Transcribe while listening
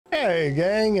Hey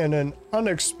gang, and an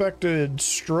unexpected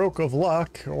stroke of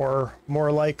luck, or more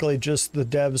likely just the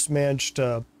devs managed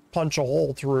to punch a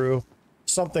hole through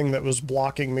something that was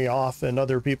blocking me off and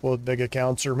other people with big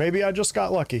accounts, or maybe I just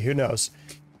got lucky, who knows.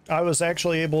 I was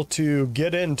actually able to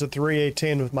get into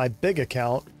 318 with my big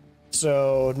account,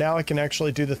 so now I can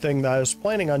actually do the thing that I was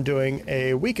planning on doing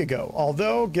a week ago.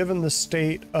 Although, given the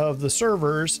state of the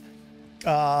servers,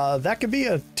 that could be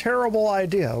a terrible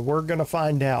idea. We're gonna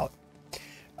find out.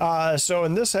 So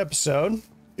in this episode,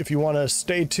 if you want to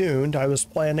stay tuned, I was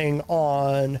planning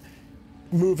on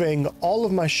moving all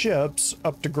of my ships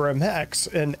up to Grim Hex,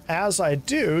 and as I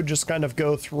do, just kind of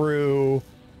go through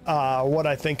what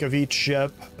I think of each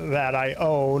ship that I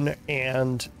own.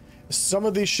 And some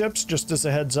of these ships, just as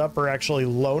a heads up, are actually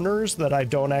loaners that I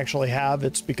don't actually have.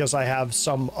 It's because I have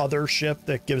some other ship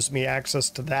that gives me access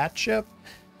to that ship.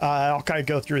 I'll kind of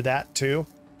go through that too.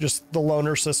 Just the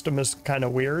loaner system is kind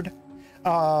of weird.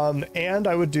 And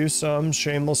I would do some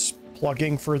shameless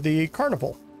plugging for the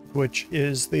Carnival, which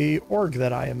is the org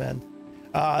that I am in.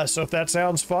 So if that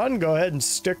sounds fun, go ahead and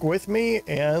stick with me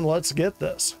and let's get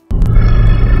this.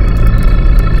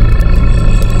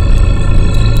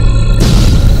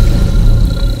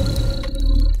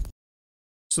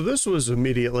 So this was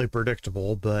immediately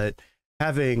predictable, but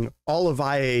having all of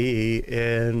IAE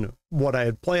in what I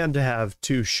had planned to have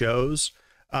 2 shows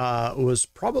was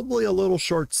probably a little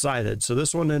short-sighted. So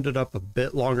this one ended up a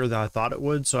bit longer than I thought it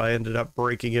would. So I ended up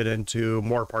breaking it into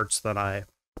more parts than I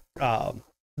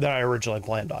originally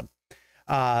planned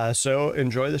on. So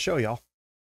enjoy the show, y'all.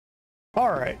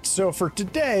 All right. So for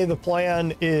today, the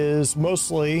plan is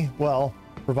mostly, well,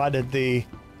 provided the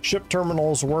ship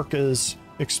terminals work as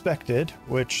expected,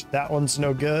 which that one's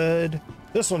no good.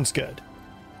 This one's good.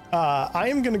 I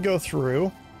am going to go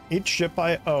through each ship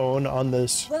I own on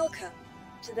this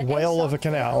whale of a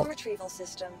canal retrieval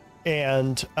system,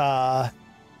 and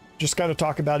just kind of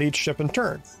talk about each ship in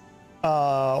turn.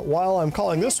 While I'm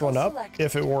calling this one up,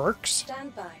 if it works.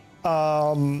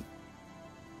 Your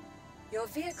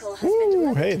vehicle has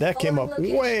been hey, that came up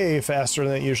way faster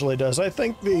than it usually does. I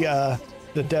think the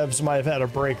devs might have had a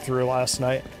breakthrough last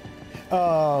night.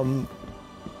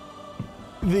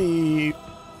 The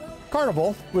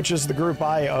Carnival, which is the group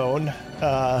I own,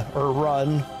 or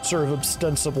run sort of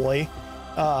ostensibly,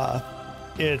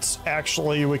 it's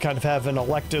actually, we kind of have an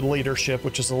elected leadership,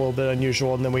 which is a little bit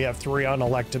unusual, and then we have 3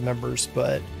 unelected members,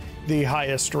 but the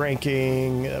highest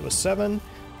ranking, that was 7,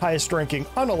 highest ranking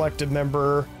unelected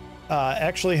member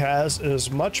actually has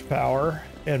as much power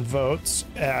and votes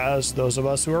as those of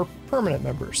us who are permanent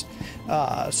members.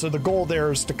 So the goal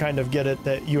there is to kind of get it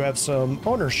that you have some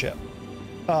ownership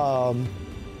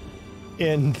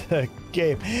in the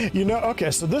game. You know, okay,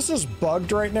 so this is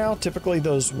bugged right now. Typically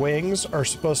those wings are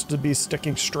supposed to be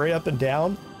sticking straight up and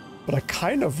down, but I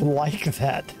kind of like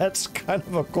that. That's kind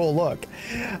of a cool look.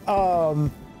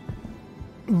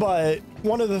 But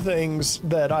one of the things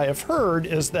that I have heard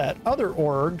is that other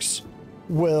orgs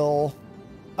will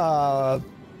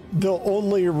they'll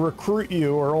only recruit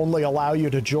you or only allow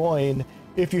you to join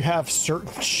if you have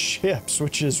certain ships,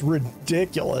 which is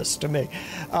ridiculous to me.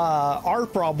 Our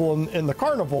problem in the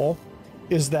Carnival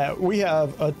is that we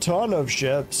have a ton of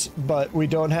ships, but we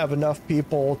don't have enough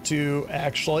people to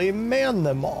actually man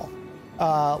them all.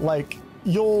 Like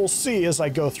you'll see as I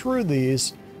go through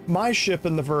these, my ship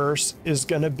in the verse is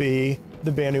going to be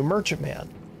the Banu Merchantman.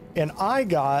 And I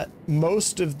got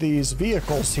most of these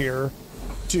vehicles here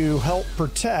to help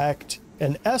protect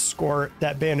and escort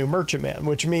that Banu Merchantman,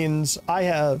 which means I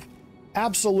have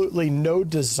absolutely no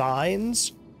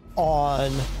designs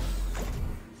on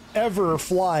ever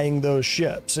flying those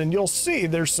ships. And you'll see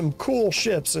there's some cool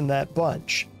ships in that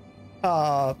bunch.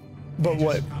 But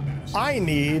what I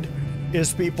need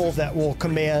is people that will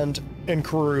command and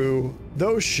crew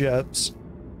those ships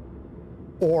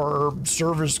or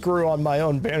serve as crew on my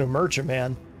own Banu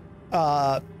Merchantman.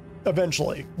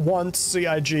 Eventually, once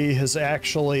CIG has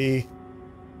actually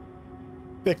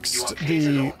fixed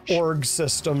the org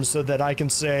system so that I can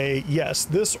say, yes,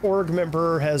 this org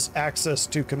member has access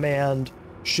to command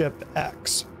ship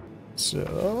X.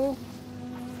 So,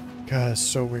 God, it's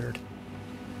so weird.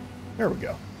 There we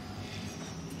go.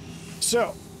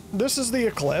 So, this is the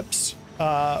Eclipse,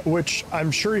 which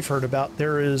I'm sure you've heard about.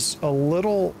 There is a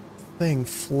little thing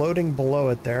floating below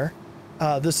it there.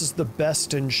 This is the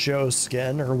best in show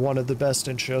skin, or one of the best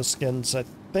in show skins, I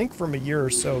think from a year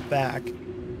or so back.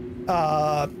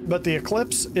 But the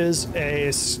Eclipse is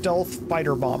a stealth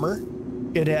fighter bomber.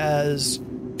 It has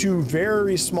 2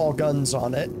 very small guns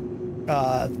on it,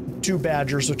 2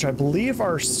 Badgers, which I believe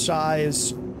are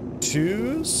size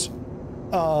 2s.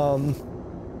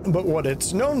 But what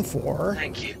it's known for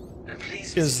Thank you. And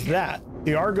please is that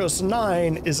the Argos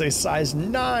 9 is a size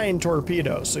 9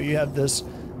 torpedo. So you have this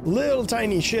little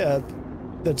tiny ship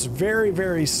that's very,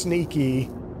 very sneaky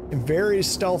and very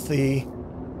stealthy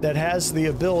that has the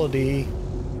ability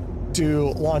to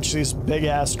launch these big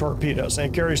ass torpedoes, and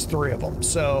it carries 3 of them.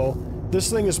 So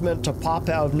this thing is meant to pop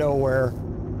out of nowhere,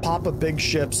 pop a big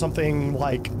ship, something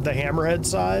like the Hammerhead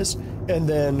size, and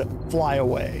then fly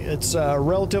away. It's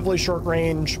relatively short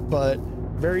range, but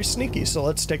very sneaky. So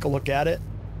let's take a look at it.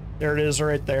 There it is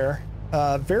right there.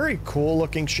 Very cool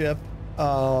looking ship.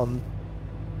 A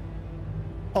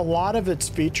lot of its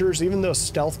features, even though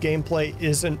stealth gameplay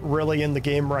isn't really in the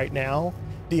game right now,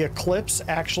 the Eclipse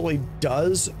actually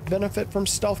does benefit from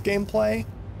stealth gameplay.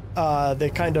 They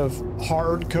kind of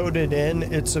hard-coded in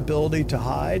its ability to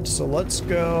hide. So let's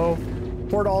go.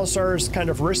 Port All-Star is kind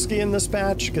of risky in this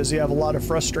patch because you have a lot of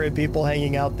frustrated people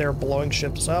hanging out there blowing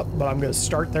ships up, but I'm going to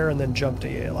start there and then jump to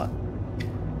Yela.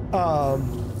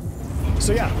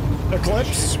 So yeah,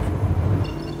 Eclipse,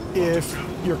 if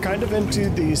you're kind of into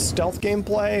the stealth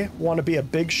gameplay, want to be a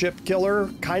big ship killer,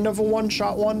 kind of a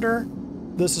one-shot wonder,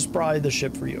 this is probably the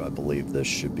ship for you. I believe this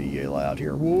should be Yela out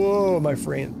here. Whoa, my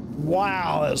friend.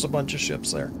 Wow, there's a bunch of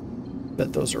ships there.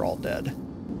 Bet those are all dead.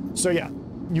 So yeah,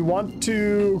 you want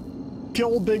to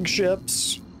kill big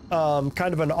ships, kind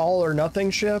of an all or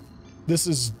nothing ship. This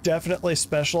is definitely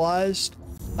specialized.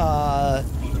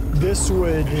 This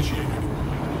would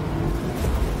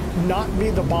not be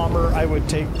the bomber I would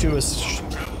take to a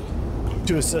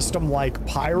system like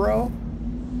Pyro,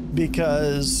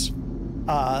 because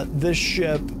this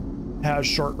ship has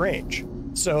short range.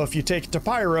 So if you take it to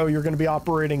Pyro, you're going to be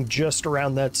operating just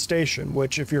around that station,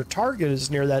 which if your target is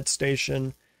near that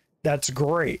station, that's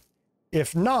great.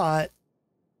 If not,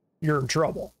 you're in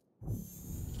trouble.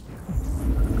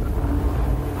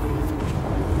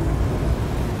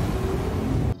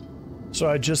 So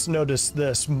I just noticed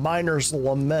this Miner's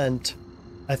Lament.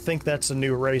 I think that's a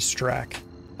new racetrack.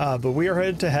 But we are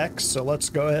headed to Hex, so let's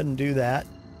go ahead and do that.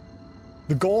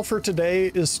 The goal for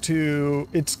today is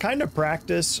it's kind of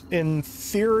practice. In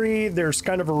theory, there's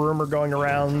kind of a rumor going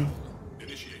around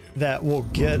that we'll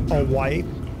get a wipe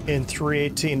in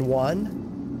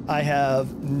 3.18.1. I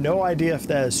have no idea if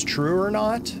that is true or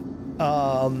not.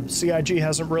 CIG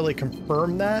hasn't really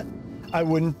confirmed that. I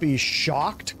wouldn't be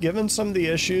shocked given some of the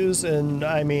issues, and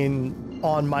I mean,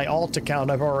 on my alt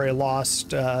account, I've already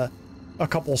lost a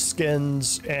couple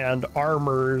skins and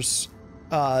armors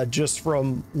just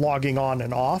from logging on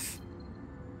and off.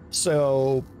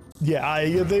 So yeah,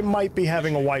 they might be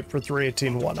having a wipe for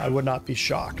 3.18.1. I would not be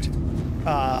shocked.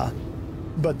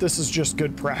 But this is just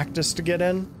good practice to get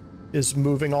in, is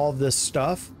moving all of this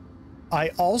stuff. I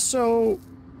also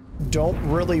don't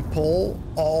really pull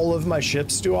all of my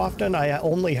ships too often. I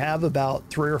only have about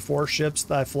 3 or 4 ships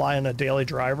that I fly in a daily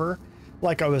driver.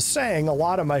 Like I was saying, a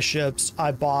lot of my ships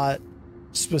I bought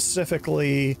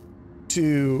specifically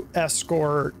to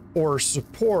escort or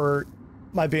support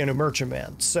my Banu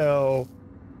merchantman. So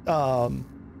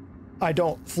I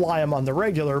don't fly them on the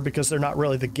regular because they're not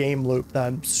really the game loop that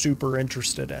I'm super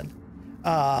interested in.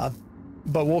 But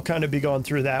we'll kind of be going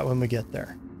through that when we get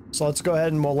there. So let's go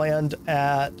ahead and we'll land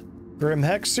at Grim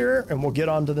Hex here, and we'll get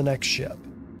on to the next ship.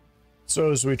 So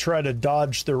as we try to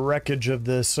dodge the wreckage of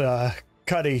this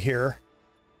cuddy here,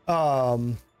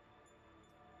 one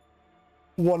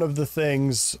of the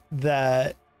things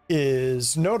that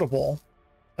is notable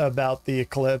about the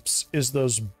Eclipse is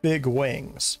those big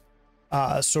wings.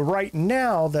 So right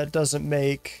now that doesn't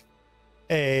make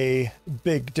a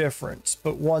big difference,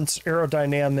 but once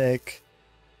aerodynamic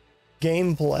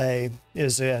gameplay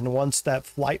is in, once that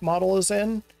flight model is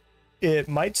in, it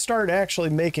might start actually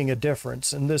making a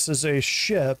difference. And this is a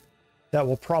ship that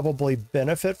will probably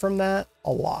benefit from that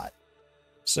a lot.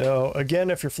 So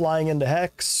again, if you're flying into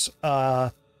Hex,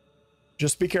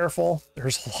 just be careful.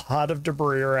 There's a lot of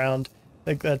debris around. I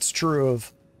think that's true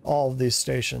of all of these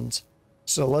stations.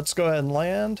 So let's go ahead and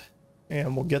land,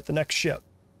 and we'll get the next ship.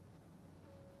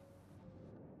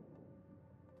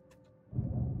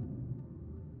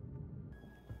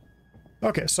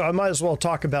 Okay, so I might as well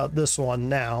talk about this one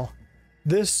now.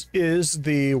 This is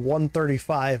the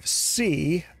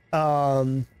 135C,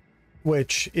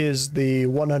 which is the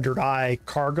 100i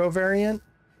cargo variant.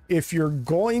 If you're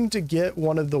going to get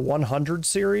one of the 100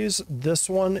 series, this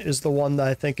one is the one that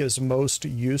I think is most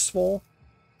useful.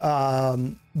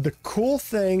 The cool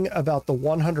thing about the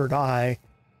 100i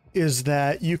is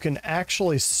that you can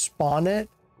actually spawn it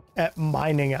at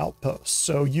mining outposts.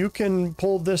 So you can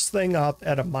pull this thing up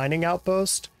at a mining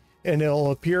outpost and it'll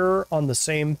appear on the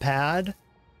same pad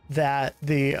that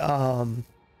the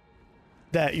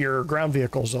that your ground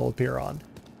vehicles will appear on.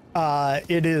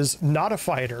 It is not a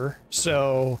fighter,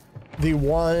 so the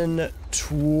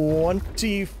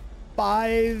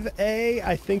 125A,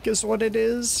 I think is what it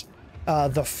is.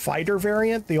 The fighter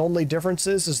variant, the only difference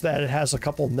is that it has a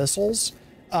couple missiles.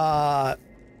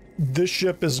 This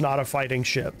ship is not a fighting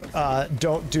ship.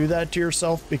 Don't do that to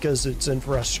yourself because it's in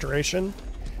frustration.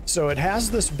 So it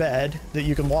has this bed that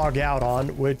you can log out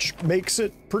on, which makes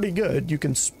it pretty good. You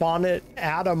can spawn it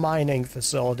at a mining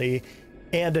facility,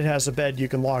 and it has a bed you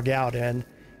can log out in,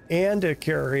 and it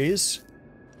carries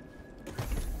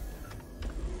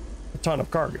a ton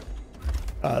of cargo.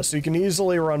 So you can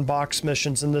easily run box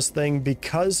missions in this thing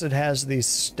because it has these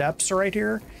steps right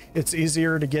here. It's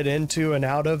easier to get into and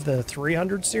out of the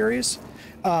 300 series.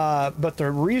 But the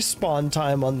respawn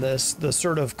time on this, the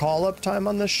sort of call-up time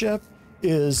on this ship,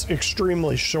 is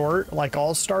extremely short, like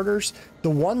all starters.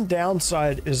 The one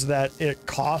downside is that it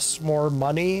costs more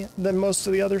money than most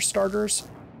of the other starters,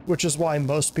 which is why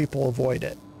most people avoid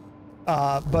it.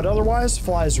 But otherwise,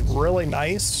 flies really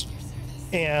nice,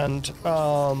 and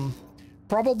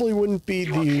probably wouldn't be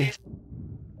the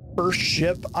first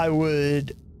ship I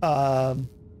would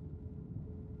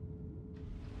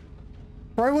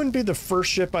probably wouldn't be the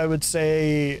first ship I would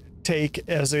say take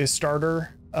as a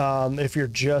starter if you're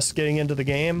just getting into the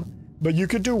game, but you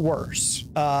could do worse.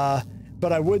 But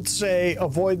I would say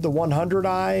avoid the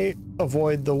 100i,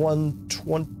 avoid the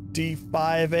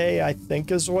 125A, I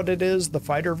think is what it is, the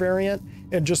fighter variant,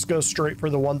 and just go straight for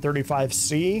the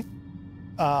 135C.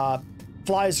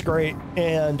 Flies great,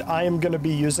 and I am going to be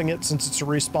using it since its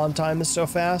respawn time is so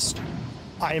fast.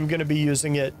 I am going to be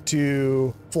using it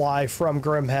to fly from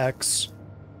Grimhex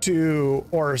to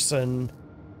Orison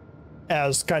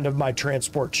as kind of my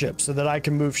transport ship so that I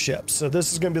can move ships. So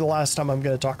this is going to be the last time I'm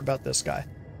going to talk about this guy.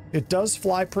 It does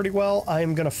fly pretty well. I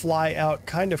am going to fly out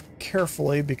kind of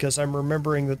carefully because I'm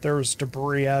remembering that there was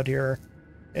debris out here,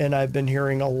 and I've been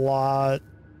hearing a lot.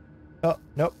 Oh,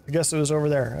 nope, I guess it was over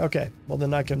there. Okay, well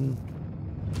then I can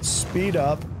speed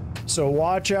up. So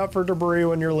watch out for debris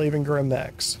when you're leaving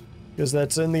Grimhex, because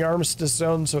that's in the armistice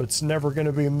zone, so it's never going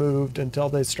to be moved until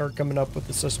they start coming up with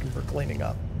the system for cleaning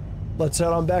up. Let's head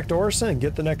on back to Orison and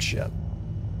get the next ship.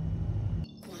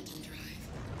 Quantum drive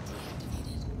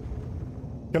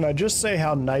deactivated. Can I just say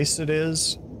how nice it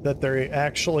is that they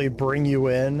actually bring you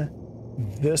in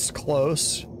this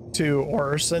close to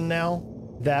Orison now?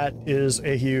 That is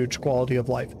a huge quality of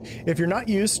life. If you're not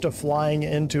used to flying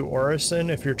into Orison,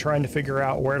 if you're trying to figure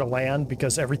out where to land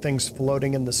because everything's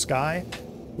floating in the sky,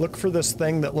 look for this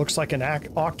thing that looks like an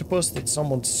octopus that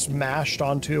someone smashed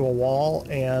onto a wall,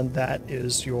 and that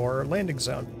is your landing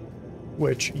zone,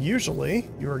 which usually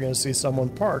you are going to see someone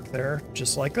park there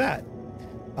just like that.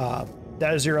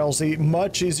 That is your LZ.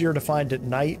 Much easier to find at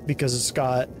night because it's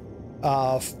got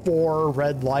 4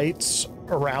 red lights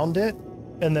around it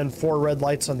and then 4 red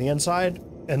lights on the inside,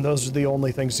 and those are the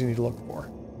only things you need to look for.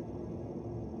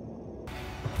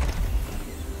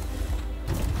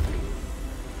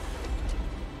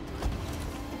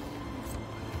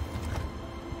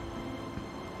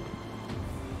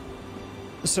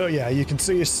 So yeah, you can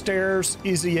see stairs,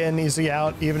 easy in, easy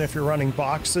out, even if you're running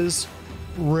boxes.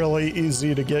 Really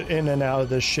easy to get in and out of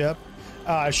this ship.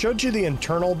 I showed you the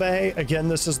internal bay. Again,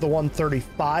 this is the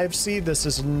 135C. This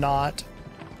is not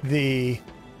the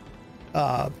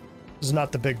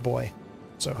big boy.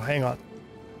 So hang on.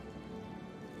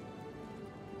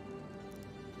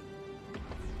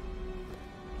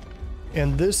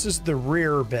 And this is the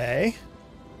rear bay,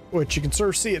 which you can sort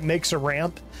of see it makes a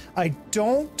ramp. I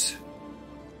don't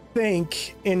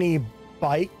think any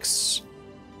bikes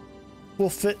will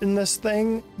fit in this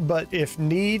thing, but if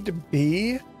need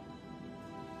be,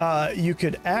 you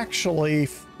could actually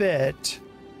fit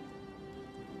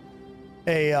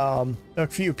a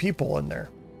few people in there.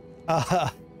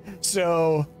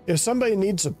 So if somebody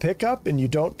needs a pickup and you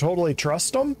don't totally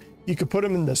trust them, you could put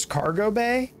them in this cargo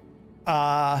bay,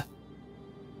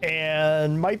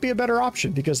 and might be a better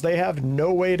option because they have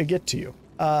no way to get to you.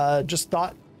 Just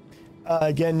thought.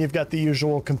 Again, you've got the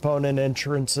usual component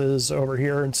entrances over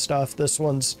here and stuff. This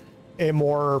one's a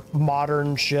more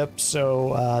modern ship,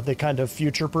 so they kind of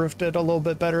future-proofed it a little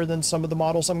bit better than some of the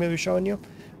models I'm going to be showing you.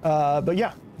 But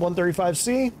yeah,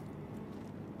 135C,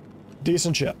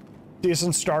 decent ship,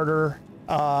 decent starter.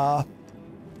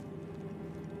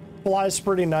 Flies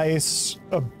pretty nice,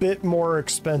 a bit more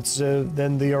expensive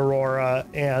than the Aurora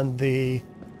and the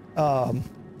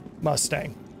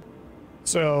Mustang.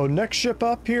 So next ship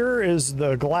up here is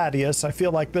the Gladius. I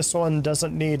feel like this one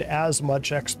doesn't need as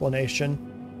much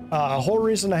explanation. Whole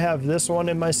reason I have this one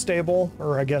in my stable,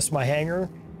 or I guess my hangar,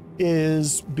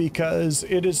 is because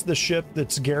it is the ship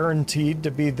that's guaranteed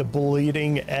to be the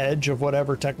bleeding edge of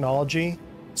whatever technology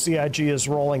CIG is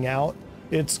rolling out.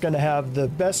 It's going to have the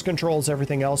best controls,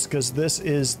 everything else, because this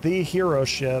is the hero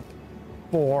ship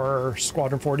for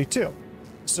Squadron 42.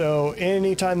 So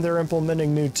anytime they're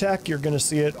implementing new tech, you're going to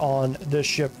see it on this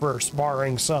ship first,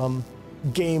 barring some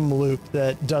game loop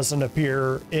that doesn't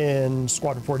appear in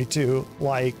Squadron 42,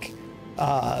 like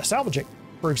salvaging,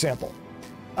 for example.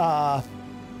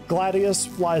 Gladius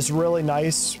flies really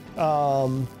nice.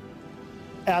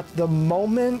 At the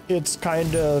moment, it's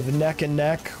kind of neck and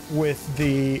neck with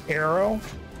the Arrow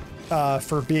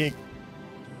for being...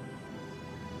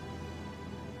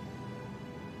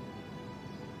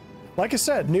 Like I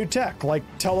said, new tech, like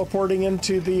teleporting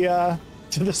into the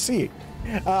to the sea.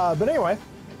 But anyway,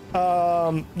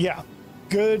 yeah,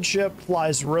 good ship,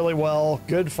 flies really well,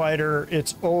 good fighter.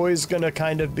 It's always going to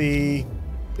kind of be,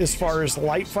 as far as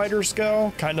light fighters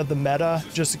go, kind of the meta,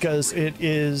 just because it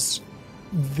is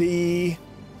the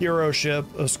hero ship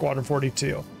of Squadron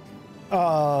 42.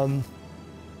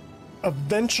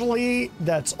 Eventually,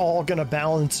 that's all going to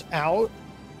balance out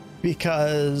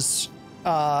because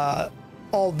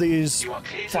all these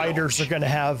fighters are going to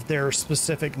have their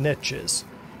specific niches,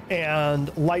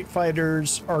 and light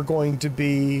fighters are going to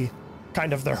be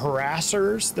kind of the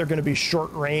harassers. They're going to be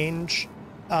short range,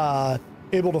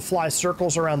 able to fly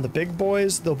circles around the big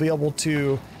boys. They'll be able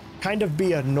to kind of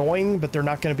be annoying, but they're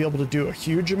not going to be able to do a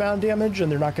huge amount of damage, and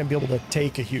they're not going to be able to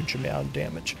take a huge amount of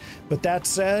damage. But that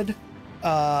said,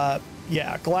 yeah,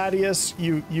 Gladius,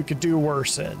 you could do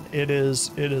worse in. It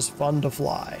is fun to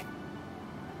fly.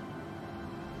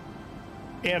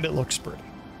 And it looks pretty,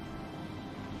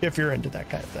 if you're into that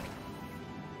kind of thing.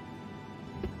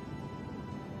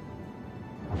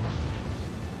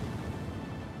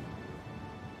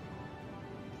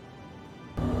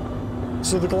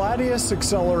 So the Gladius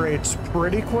accelerates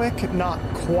pretty quick, not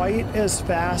quite as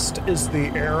fast as the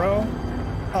Arrow.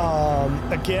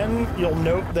 Again, you'll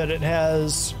note that it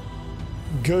has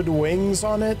good wings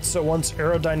on it, so once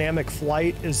aerodynamic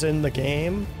flight is in the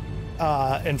game,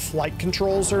 and flight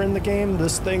controls are in the game,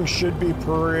 this thing should be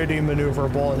pretty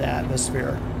maneuverable in the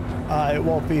atmosphere. It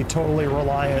won't be totally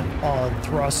reliant on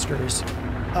thrusters.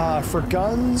 For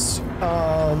guns,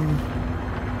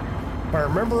 if I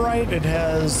remember right, it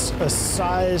has a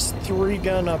size 3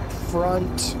 gun up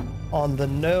front on the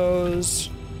nose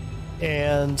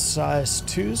and size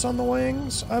 2s on the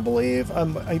wings, I believe. I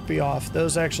might be off.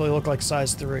 Those actually look like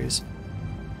size 3s.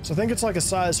 So I think it's like a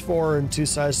size 4 and 2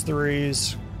 size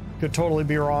 3s. Could totally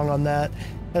be wrong on that.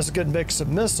 Has a good mix of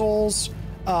missiles.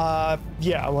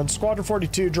 Yeah, when Squadron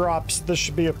 42 drops, this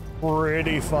should be a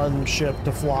pretty fun ship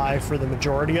to fly for the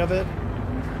majority of it.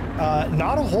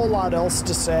 Not a whole lot else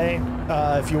to say.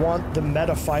 If you want the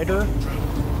meta fighter,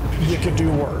 you could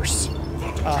do worse.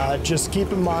 Just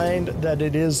keep in mind that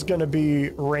it is going to be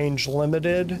range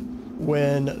limited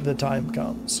when the time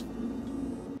comes.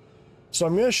 So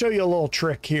I'm going to show you a little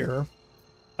trick here.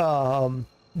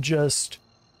 Just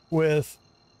with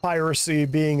piracy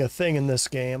being a thing in this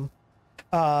game.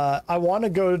 I want to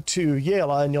go to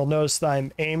Yela, and you'll notice that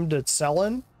I'm aimed at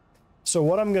Selen. So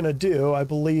what I'm going to do, I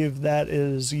believe that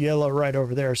is Yela right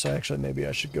over there, so actually maybe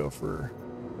I should go for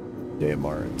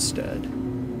Daymar instead.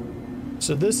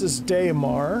 So this is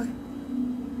Daymar.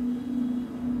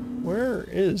 Where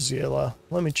is Yela?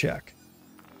 Let me check.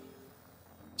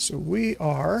 So we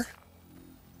are...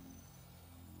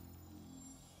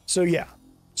 So yeah.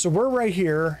 So we're right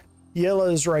here.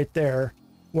 Yela is right there.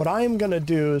 What I am going to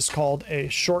do is called a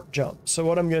short jump. So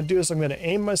what I'm going to do is I'm going to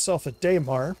aim myself at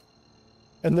Daymar.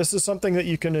 And this is something that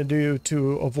you can do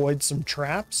to avoid some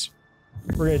traps.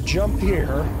 We're going to jump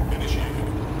here.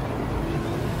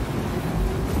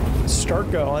 Start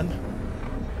going.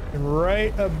 And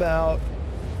right about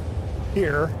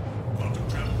here,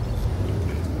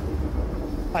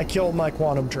 I killed my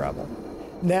quantum travel.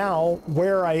 Now,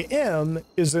 where I am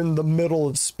is in the middle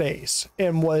of space,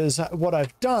 and what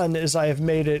I've done is I have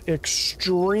made it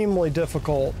extremely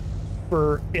difficult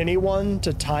for anyone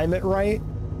to time it right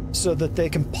so that they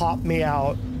can pop me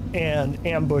out and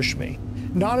ambush me.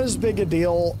 Not as big a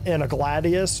deal in a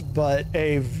Gladius, but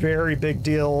a very big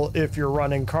deal if you're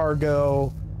running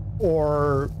cargo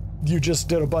or you just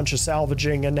did a bunch of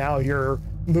salvaging and now you're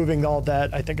moving all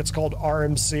that, I think it's called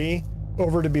RMC,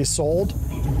 over to be sold.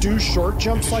 Do short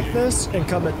jumps like this and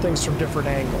come at things from different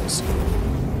angles.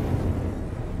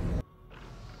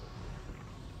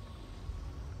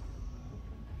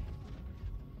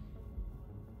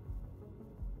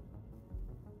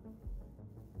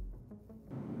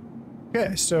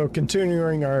 Okay, so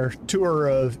continuing our tour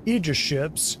of Aegis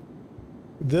ships,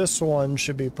 This one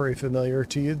should be pretty familiar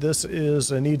to you. This is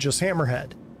an Aegis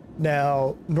Hammerhead.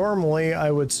 Now, normally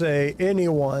I would say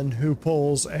anyone who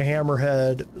pulls a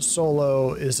Hammerhead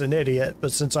solo is an idiot,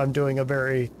 but since I'm doing a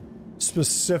very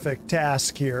specific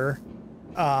task here,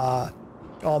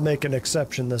 I'll make an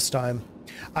exception this time.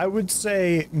 I would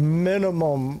say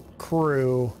minimum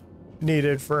crew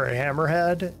needed for a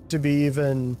Hammerhead to be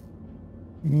even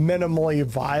minimally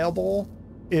viable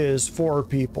is 4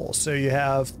 people. So you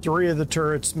have 3 of the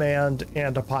turrets manned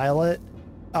and a pilot.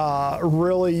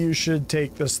 Really, you should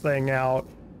take this thing out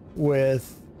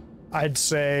with, I'd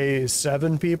say,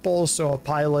 7 people. So a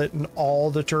pilot and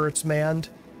all the turrets manned.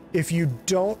 If you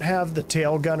don't have the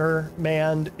tail gunner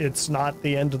manned, it's not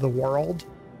the end of the world.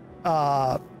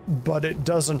 But it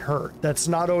doesn't hurt. That's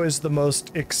not always the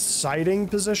most exciting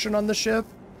position on the ship.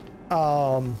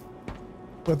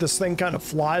 But this thing kind of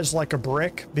flies like a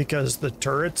brick because the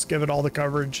turrets give it all the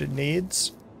coverage it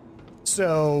needs.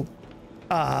 So,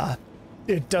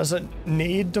 it doesn't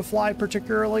need to fly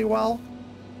particularly well.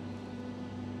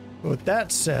 With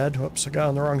that said, whoops, I got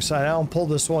on the wrong side. I don't pull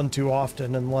this one too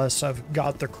often unless I've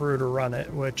got the crew to run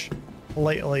it, which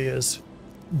lately has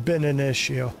been an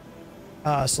issue.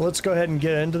 So let's go ahead and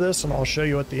get into this and I'll show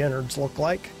you what the innards look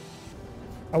like.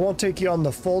 I won't take you on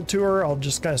the full tour. I'll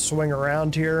just kind of swing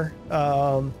around here.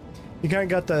 You kind of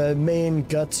got the main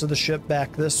guts of the ship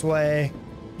back this way.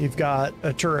 You've got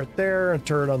a turret there, a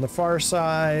turret on the far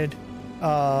side.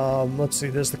 Let's see,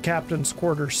 there's the captain's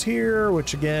quarters here,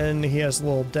 which again, he has a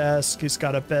little desk. He's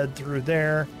got a bed through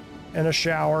there and a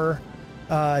shower.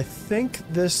 I think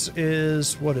this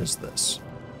is, what is this?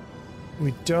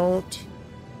 We don't...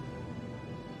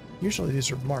 Usually these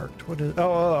are marked. What is?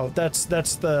 Oh, that's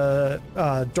the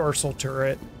dorsal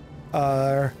turret.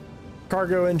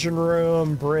 Cargo engine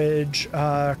room, bridge.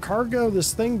 Cargo.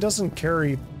 This thing doesn't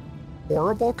carry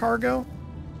horrible cargo.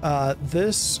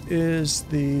 This is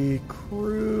the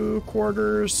crew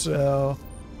quarters. So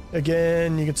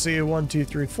again, you can see 1, 2,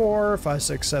 3, 4, 5,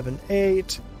 6, 7,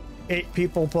 8. 8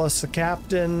 people plus the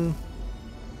captain.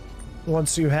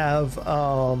 Once you have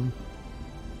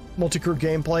multi-crew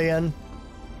gameplay in.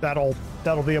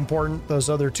 That'll be important. Those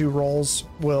other 2 roles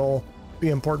will be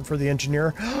important for the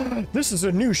engineer. This is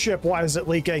a new ship. Why is it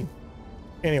leaking?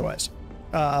 Anyways,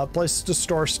 places to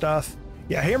store stuff.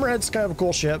 Yeah, Hammerhead's kind of a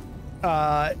cool ship.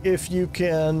 If you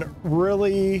can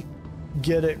really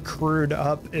get it crewed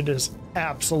up, it is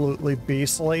absolutely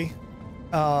beastly.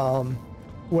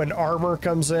 When armor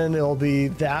comes in, it'll be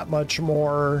that much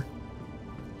more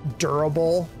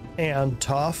durable and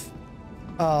tough.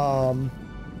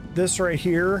 This right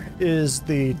here is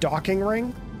the docking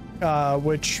ring,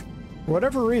 which, for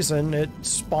whatever reason, it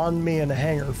spawned me in a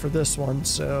hangar for this one,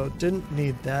 so didn't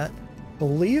need that.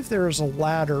 Believe there's a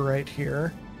ladder right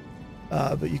here,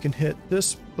 but you can hit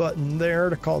this button there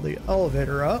to call the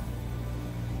elevator up.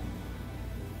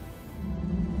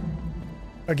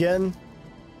 Again,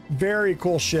 very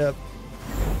cool ship.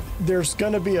 There's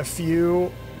going to be a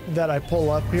few that I pull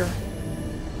up here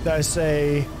that I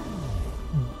say,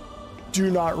 do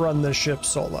not run this ship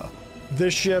solo.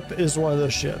 This ship is one of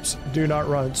those ships. Do not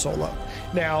run it solo.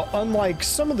 Now, unlike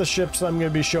some of the ships I'm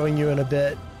going to be showing you in a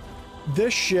bit,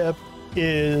 this ship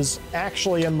is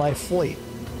actually in my fleet.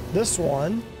 This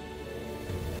one,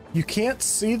 you can't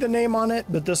see the name on it,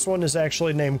 but this one is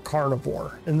actually named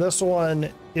Carnivore, and this one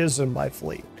is in my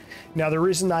fleet. Now, the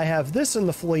reason I have this in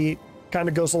the fleet kind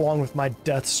of goes along with my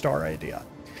Death Star idea.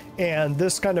 And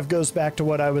this kind of goes back to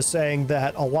what I was saying,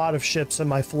 that a lot of ships in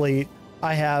my fleet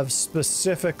I have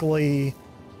specifically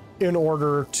in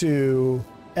order to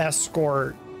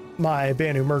escort my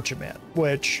Banu Merchantman,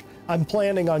 which I'm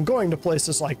planning on going to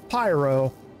places like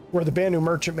Pyro, where the Banu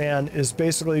Merchantman is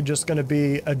basically just going to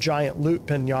be a giant loot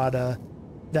pinata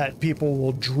that people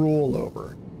will drool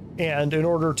over. And in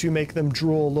order to make them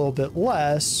drool a little bit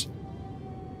less,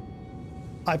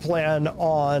 I plan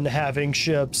on having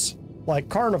ships like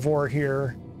Carnivore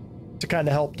here to kind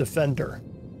of help defend her.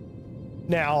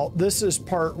 Now, this is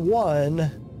part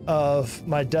 1 of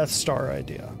my Death Star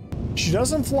idea. She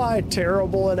doesn't fly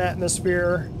terrible in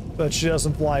atmosphere, but she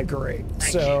doesn't fly great.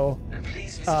 So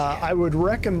I would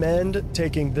recommend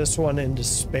taking this one into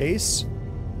space.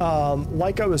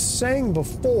 Like I was saying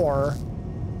before,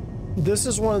 this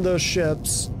is one of those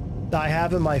ships that I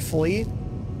have in my fleet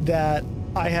that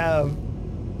I have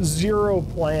 0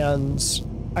 plans.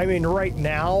 I mean, right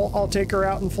now I'll take her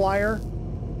out and fly her.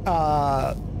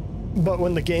 But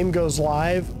when the game goes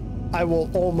live, I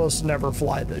will almost never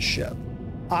fly this ship.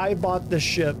 I bought this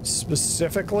ship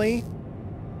specifically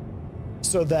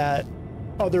so that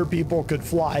other people could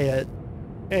fly it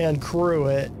and crew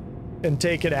it and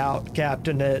take it out,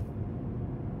 captain it,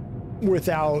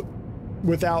 without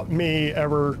me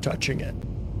ever touching it.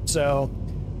 So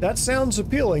that sounds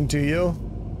appealing to you.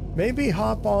 Maybe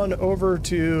hop on over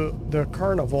to the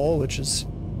Carnival, which is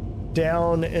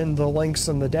down in the links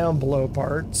in the down below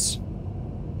parts,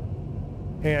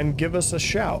 and give us a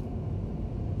shout.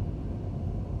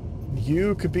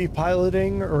 You could be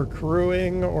piloting or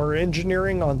crewing or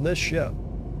engineering on this ship,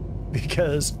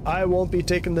 because I won't be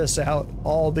taking this out.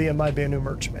 I'll be in my Banu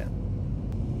Merchantman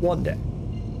one day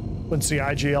when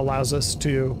CIG allows us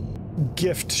to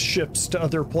gift ships to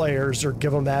other players or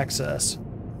give them access.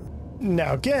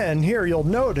 Now again, here you'll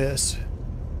notice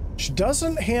she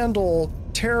doesn't handle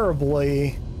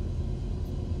terribly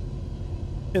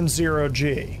in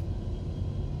 0G.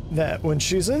 That when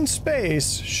she's in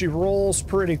space, she rolls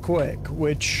pretty quick,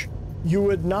 which you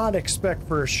would not expect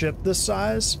for a ship this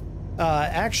size.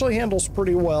 Actually handles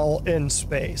pretty well in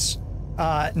space.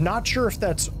 Not sure if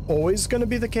that's always going to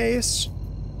be the case,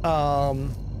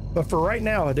 but for right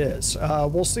now it is.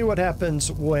 We'll see what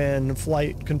happens when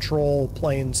flight control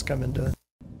planes come into it.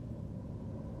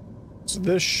 So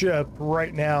this ship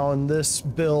right now in this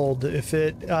build, if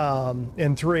it,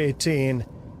 in 318,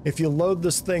 if you load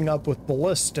this thing up with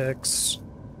ballistics,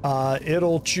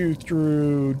 it'll chew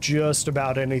through just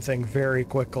about anything very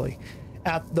quickly.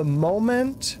 At the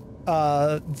moment,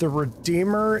 the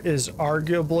Redeemer is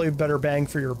arguably better bang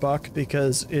for your buck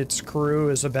because its crew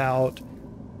is about,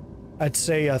 I'd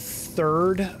say, a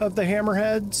third of the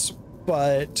Hammerheads,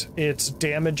 but its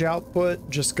damage output,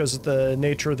 just because of the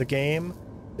nature of the game,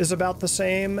 is about the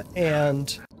same,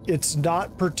 and it's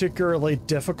not particularly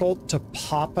difficult to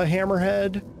pop a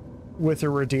Hammerhead with a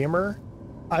Redeemer.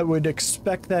 I would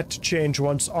expect that to change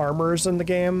once armor is in the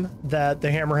game, that the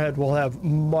Hammerhead will have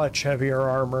much heavier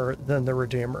armor than the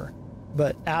Redeemer.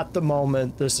 But at the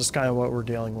moment, this is kind of what we're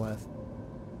dealing with.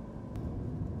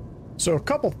 So a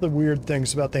couple of the weird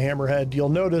things about the Hammerhead, you'll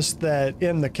notice that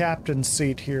in the captain's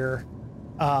seat here,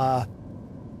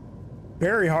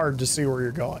 very hard to see where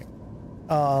you're going.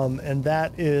 And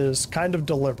that is kind of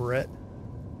deliberate.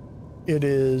 It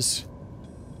is...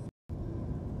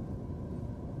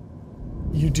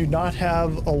 You do not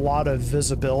have a lot of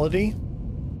visibility,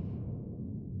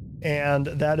 and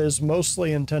that is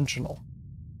mostly intentional.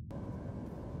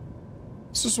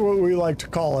 This is what we like to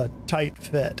call a tight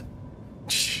fit.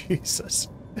 Jesus.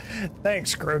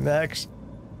 Thanks, Crimex.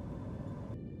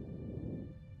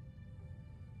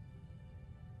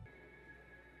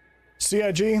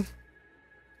 CIG,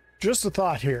 just a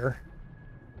thought here,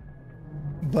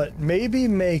 but maybe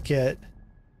make it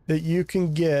that you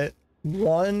can get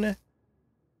one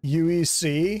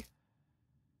UEC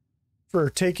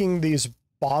for taking these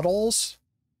bottles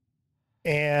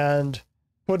and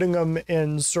putting them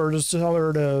in sort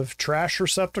of trash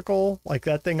receptacle, like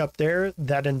that thing up there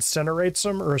that incinerates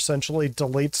them or essentially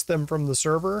deletes them from the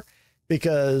server,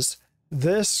 because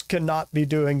this cannot be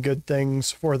doing good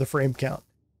things for the frame count.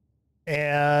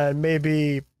 And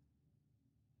maybe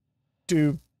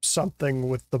do something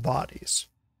with the bodies.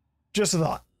 Just a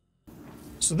thought.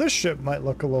 So this ship might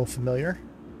look a little familiar.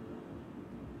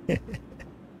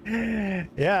 Yeah,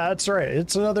 that's right.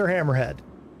 It's another Hammerhead.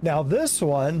 Now this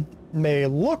one may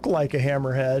look like a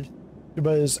Hammerhead,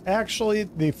 but is actually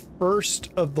the first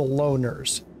of the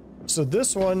loners. So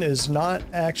this one is not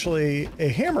actually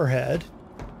a Hammerhead.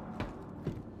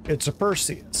 It's a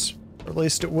Perseus. Or at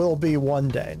least it will be one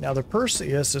day. Now the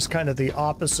Perseus is kind of the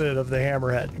opposite of the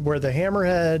Hammerhead. Where the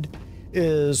Hammerhead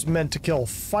is meant to kill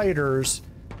fighters,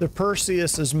 the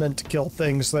Perseus is meant to kill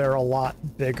things that are a lot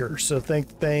bigger. So think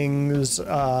things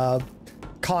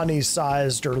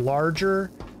Connie-sized or larger.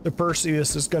 The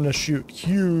Perseus is going to shoot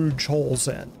huge holes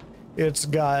in. It's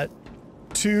got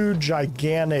 2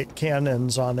 gigantic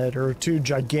cannons on it, or 2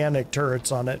 gigantic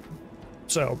turrets on it.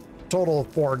 So total of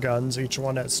 4 guns, each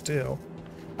one has 2.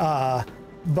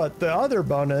 But the other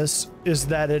bonus is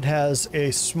that it has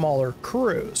a smaller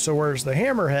crew. So whereas the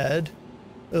Hammerhead,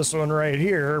 this one right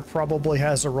here, probably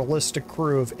has a realistic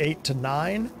crew of 8 to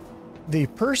 9, the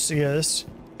Perseus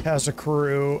has a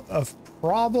crew of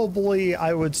probably,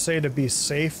 I would say, to be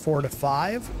safe, 4 to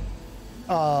 5.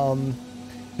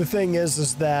 The thing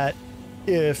is that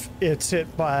if it's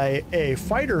hit by a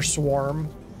fighter swarm,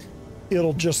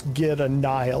 it'll just get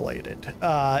annihilated.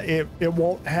 It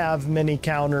won't have many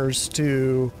counters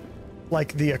to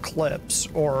like the Eclipse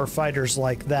or fighters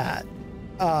like that.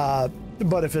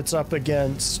 But if it's up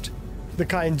against the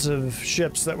kinds of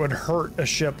ships that would hurt a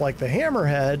ship like the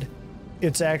Hammerhead,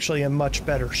 it's actually in much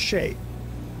better shape.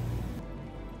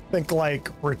 Think like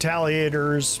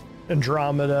Retaliators,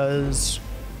 Andromedas,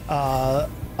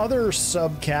 other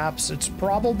subcaps.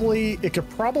 It could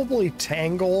probably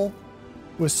tangle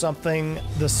with something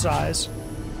this size.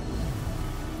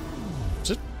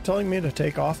 Is it telling me to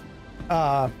take off?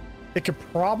 It could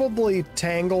probably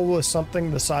tangle with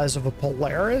something the size of a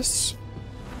Polaris.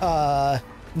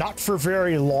 Not for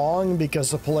very long,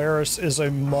 because the Polaris is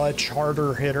a much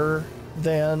harder hitter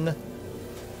than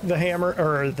the Hammer,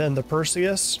 or than the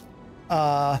Perseus.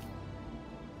 But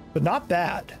not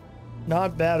bad.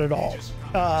 Not bad at all.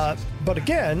 But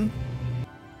again,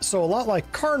 so a lot like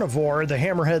Carnivore, the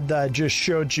Hammerhead that I just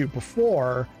showed you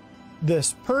before,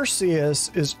 this Perseus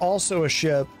is also a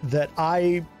ship that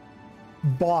I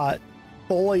bought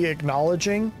fully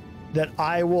acknowledging that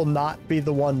I will not be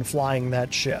the one flying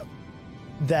that ship.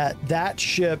 That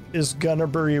ship is gonna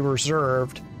be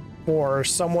reserved for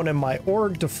someone in my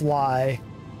org to fly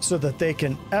so that they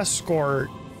can escort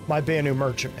my Banu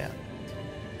Merchantman.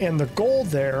 And the goal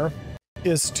there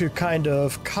is to kind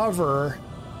of cover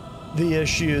the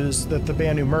issues that the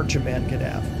Banu Merchantman could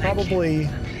have. Probably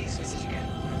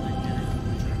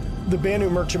the Banu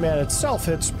Merchantman itself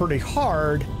hits pretty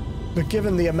hard, but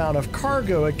given the amount of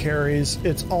cargo it carries,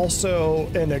 it's also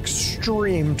an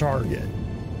extreme target.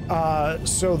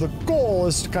 So the goal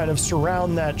is to kind of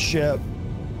surround that ship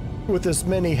with as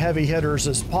many heavy hitters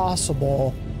as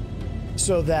possible,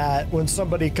 so that when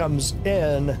somebody comes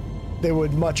in, they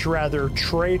would much rather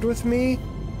trade with me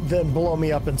than blow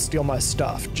me up and steal my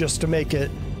stuff, just to make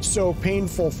it so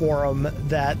painful for them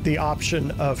that the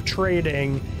option of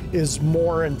trading is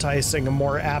more enticing and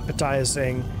more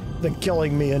appetizing than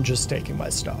killing me and just taking my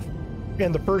stuff.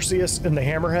 And the Perseus and the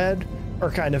Hammerhead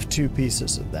are kind of two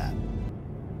pieces of that.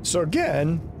 So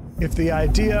again, if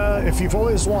you've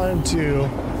always wanted to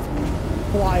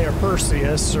fly a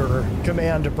Perseus or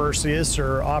command a Perseus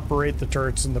or operate the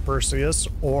turrets in the Perseus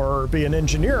or be an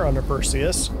engineer on a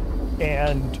Perseus,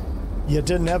 and you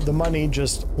didn't have the money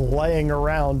just laying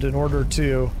around in order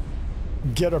to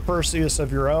get a Perseus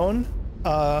of your own,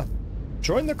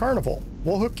 join the Carnival.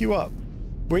 We'll hook you up.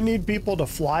 We need people to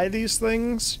fly these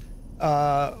things.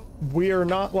 We are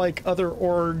not like other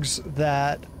orgs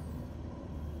that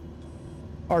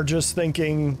are just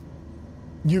thinking,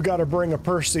 you got to bring a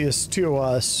Perseus to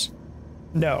us.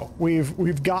 No,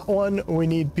 we've got one. We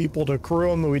need people to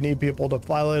crew them. We need people to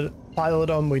pilot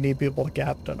them. We need people to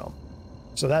captain them.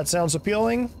 So that sounds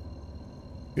appealing.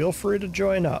 Feel free to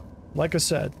join up. Like I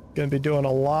said, going to be doing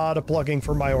a lot of plugging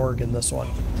for my org in this one.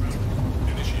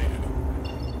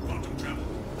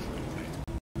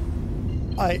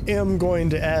 I am going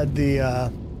to add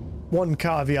the one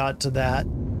caveat to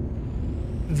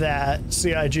that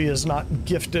CIG has not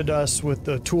gifted us with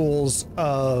the tools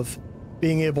of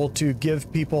being able to give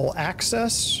people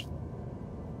access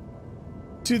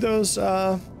to those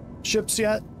ships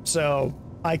yet. So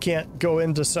I can't go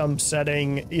into some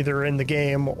setting either in the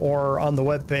game or on the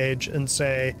webpage and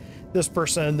say, this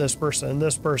person, this person,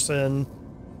 this person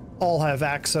all have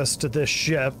access to this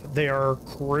ship. They are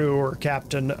crew or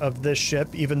captain of this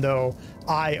ship. Even though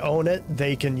I own it,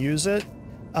 they can use it.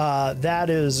 That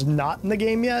is not in the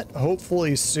game yet.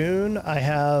 Hopefully soon. I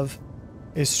have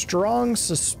a strong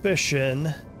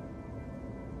suspicion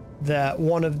that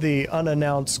one of the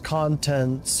unannounced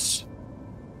contents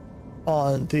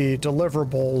on the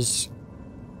deliverables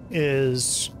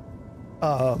is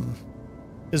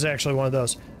actually one of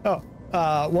those.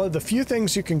 One of the few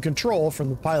things you can control from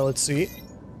the pilot seat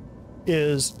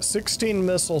is 16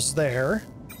 missiles there,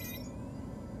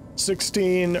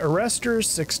 16 arresters,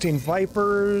 16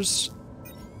 vipers.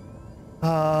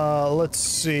 Let's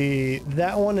see.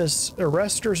 That one is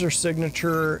arresters are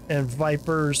signature and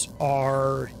vipers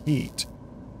are heat.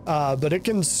 But it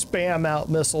can spam out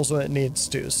missiles when it needs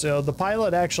to. So the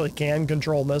pilot actually can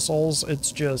control missiles.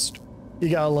 It's just you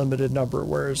got a limited number,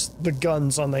 whereas the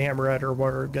guns on the Hammerhead are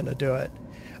what are going to do it.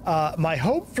 My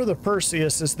hope for the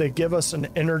Perseus is they give us an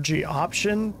energy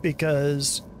option,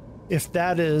 because if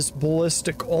that is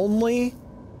ballistic only,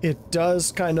 it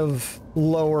does kind of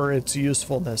lower its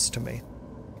usefulness to me.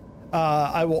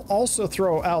 I will also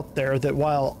throw out there that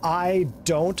while I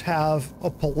don't have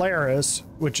a Polaris,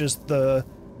 which is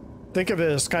think of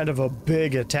it as kind of a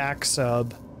big attack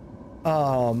sub,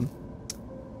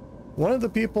 one of the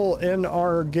people in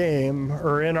our game,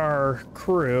 or in our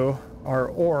crew, our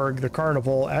org, the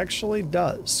Carnival, actually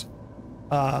does.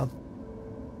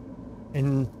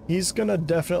 And he's gonna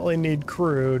definitely need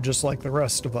crew just like the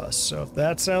rest of us. So if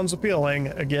that sounds appealing,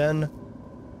 again,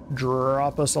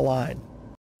 drop us a line.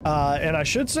 And I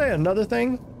should say another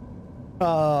thing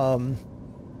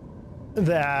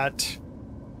that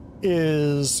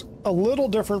is a little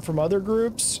different from other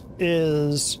groups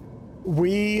is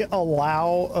we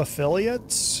allow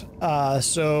affiliates.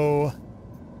 So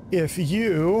if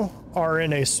you are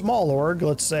in a small org,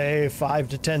 let's say 5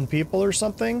 to 10 people or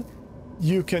something,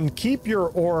 you can keep your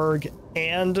org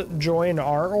and join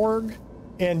our org,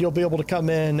 and you'll be able to come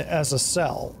in as a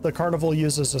cell. The Carnival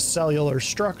uses a cellular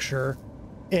structure,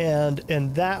 and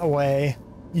in that way,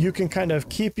 you can kind of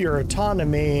keep your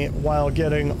autonomy while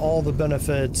getting all the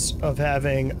benefits of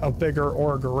having a bigger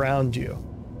org around you.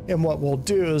 And what we'll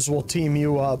do is we'll team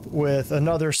you up with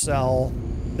another cell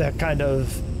that kind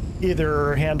of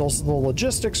either handles the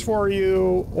logistics for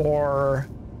you or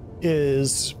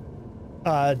is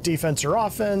defense or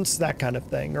offense, that kind of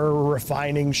thing, or a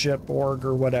refining ship org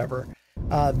or whatever.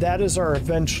 That is our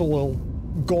eventual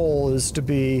goal, is to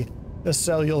be a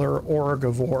cellular org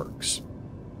of orgs.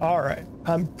 All right,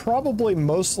 I'm probably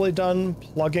mostly done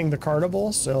plugging the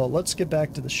Carnival, so let's get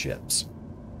back to the ships.